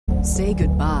Say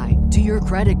goodbye to your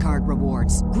credit card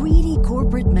rewards. Greedy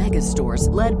corporate mega stores,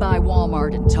 led by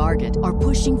Walmart and Target, are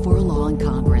pushing for a law in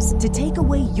Congress to take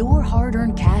away your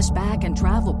hard-earned cash back and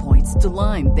travel points to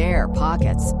line their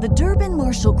pockets. The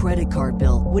Durbin-Marshall credit card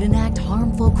bill would enact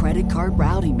harmful credit card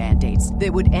routing mandates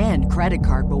that would end credit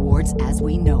card rewards as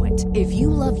we know it. If you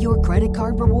love your credit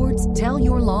card rewards, tell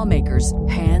your lawmakers,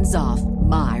 hands off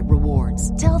my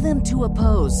rewards. Tell them to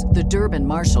oppose the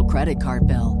Durbin-Marshall credit card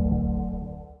bill.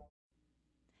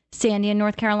 Sandy in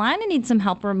North Carolina needs some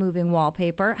help removing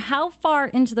wallpaper. How far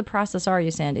into the process are you,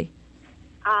 Sandy?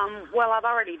 Well, I've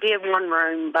already did one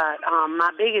room, but my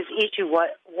biggest issue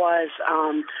was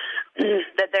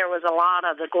that there was a lot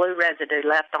of the glue residue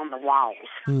left on the walls.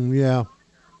 Yeah.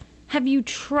 Have you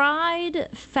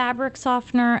tried fabric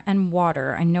softener and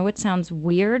water? I know it sounds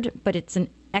weird, but it's an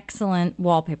excellent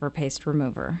wallpaper paste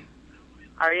remover.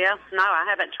 Are you? No, I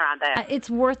haven't tried that. It's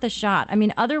worth a shot. I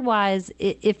mean, otherwise,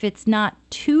 if it's not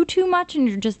too much and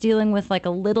you're just dealing with like a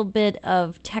little bit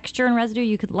of texture and residue,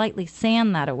 you could lightly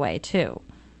sand that away, too.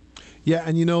 Yeah,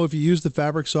 and if you use the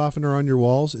fabric softener on your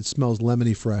walls, it smells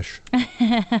lemony fresh. And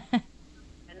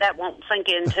that won't sink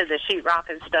into the sheetrock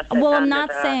and stuff. Well, I'm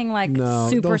not saying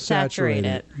super saturate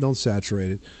it. Don't saturate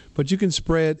it. But you can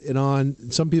spray it on.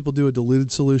 Some people do a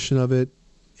diluted solution of it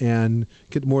and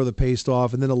get more of the paste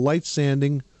off, and then a light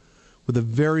sanding with a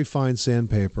very fine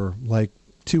sandpaper, like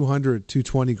 200,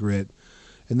 220 grit.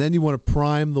 And then you want to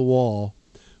prime the wall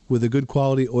with a good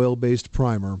quality oil-based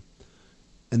primer,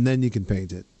 and then you can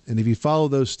paint it. And if you follow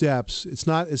those steps, it's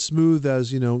not as smooth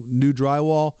as, new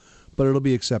drywall, but it'll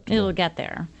be acceptable. It'll get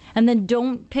there. And then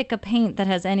don't pick a paint that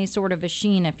has any sort of a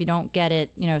sheen if you don't get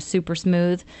it, super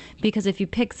smooth. Because if you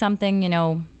pick something,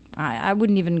 I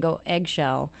wouldn't even go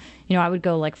eggshell. I would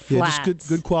go like flat. Yeah, just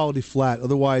good quality flat.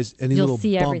 Otherwise, any You'll little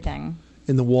see bump everything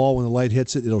in the wall when the light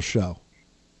hits it, it'll show.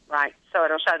 Right. So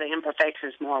it'll show the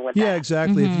imperfections more with that. Yeah,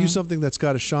 exactly. If you use something that's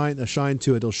got a shine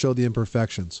to it, it'll show the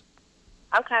imperfections.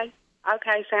 Okay.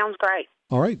 Sounds great.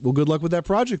 All right. Well, good luck with that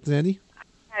project, Sandy.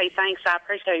 Hey, thanks. I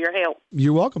appreciate your help.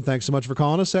 You're welcome. Thanks so much for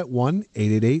calling us at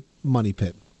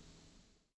 1-888-MONEY-PIT.